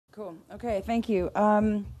Cool. Okay, thank you.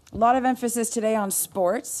 A lot of emphasis today on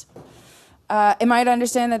sports. Am I to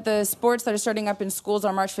understand that the sports that are starting up in schools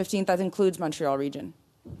on March 15th, that includes Montreal region?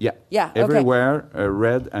 Yeah. Yeah, okay. Everywhere,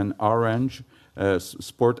 red and orange,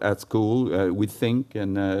 sport at school. We think,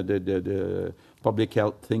 and the public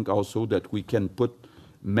health think also that we can put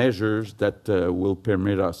measures that will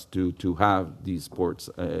permit us to have these sports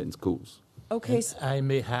in schools. Okay. I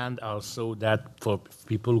may add also that for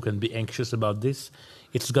people who can be anxious about this,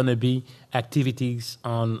 it's going to be activities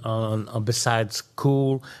on besides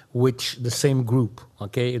school, which the same group,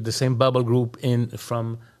 okay, the same bubble group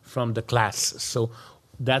from the class. So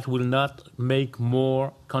that will not make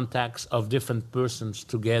more contacts of different persons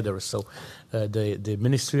together. So the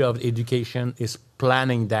Ministry of Education is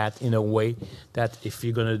planning that in a way that if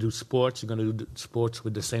you're going to do sports, you're going to do sports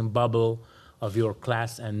with the same bubble of your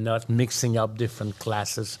class and not mixing up different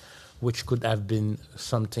classes, which could have been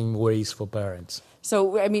something worries for parents.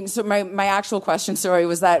 So, I mean, so my actual question, sorry,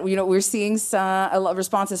 was that, you know, we're seeing a lot of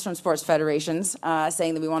responses from sports federations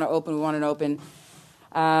saying that we want to open.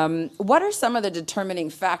 What are some of the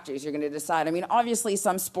determining factors you're going to decide? I mean, obviously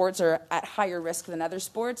some sports are at higher risk than other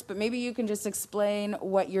sports, but maybe you can just explain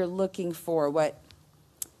what you're looking for, what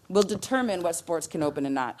will determine what sports can open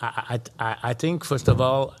and not. I think, first of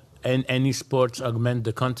all, any sports augment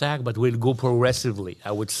the contact, but will go progressively,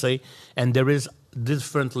 I would say. And there is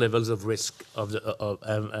different levels of risk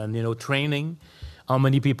and you know, training. How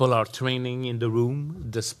many people are training in the room,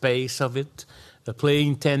 the space of it.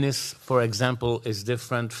 Playing tennis, for example, is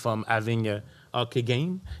different from having a hockey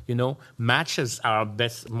game. You know, matches are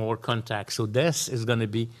best more contact. So this is going to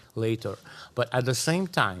be later. But at the same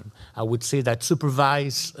time, I would say that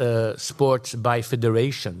supervised sports by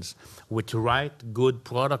federations with good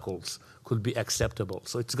protocols could be acceptable.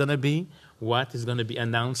 So it's going to be what is going to be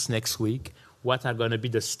announced next week, what are going to be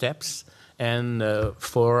the steps, and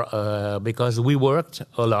because we worked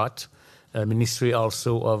a lot, Ministry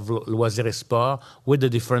also of Loisirs et Sport, with the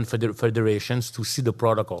different federations to see the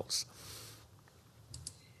protocols.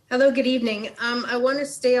 Hello, good evening. I want to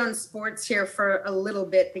stay on sports here for a little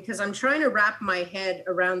bit because I'm trying to wrap my head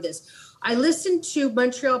around this. I listened to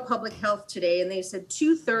Montreal Public Health today, and they said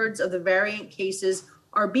 2/3 of the variant cases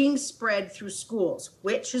are being spread through schools,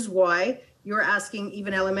 which is why you're asking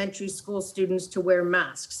even elementary school students to wear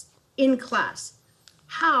masks in class.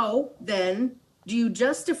 How, then, do you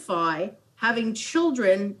justify having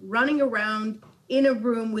children running around in a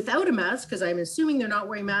room without a mask, because I'm assuming they're not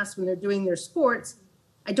wearing masks when they're doing their sports?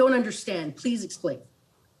 I don't understand. Please explain.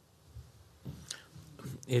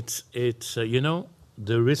 It's you know,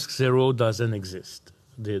 the risk zero doesn't exist.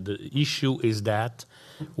 The issue is that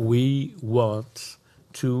we want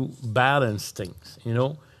to balance things. You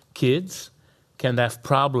know, kids can have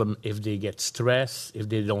problem if they get stressed, if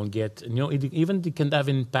they don't get, you know, even they can have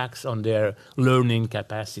impacts on their learning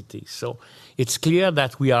capacity. So it's clear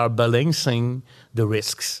that we are balancing the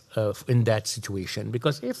risks in that situation.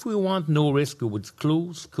 Because if we want no risk, we would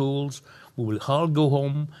close schools, we will all go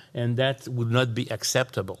home, and that would not be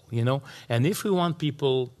acceptable, you know. And if we want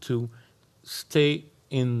people to stay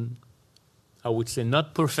in, I would say,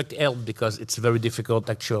 not perfect health, because it's very difficult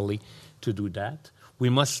actually to do that, we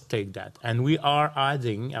must take that. And we are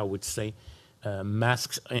adding, I would say,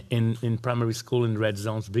 masks in primary school in red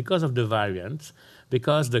zones because of the variants,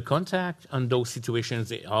 because the contact on those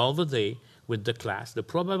situations all the day with the class, the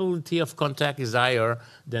probability of contact is higher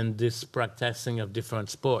than this practicing of different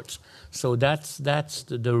sports. So that's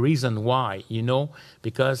the reason why, you know,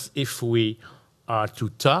 because if we are too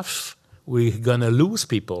tough, we're gonna lose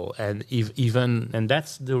people, and and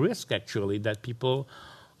that's the risk actually, that people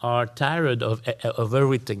are tired of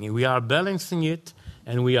everything. We are balancing it,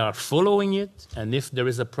 and we are following it, and if there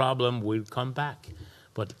is a problem, we'll come back.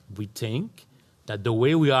 But we think that the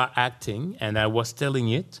way we are acting, and I was telling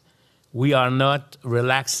it, we are not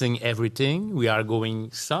relaxing everything. We are going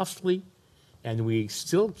softly, and we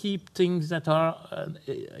still keep things that are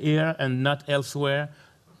here and not elsewhere.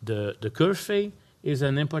 The curfew is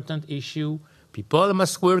an important issue. People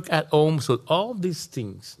must work at home, so all these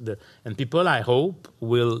things. And people, I hope,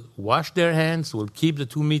 will wash their hands, will keep the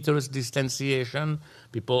 2 meters distanciation.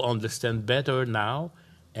 People understand better now.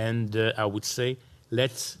 And I would say,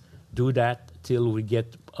 let's do that till we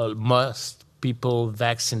get most people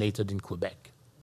vaccinated in Quebec.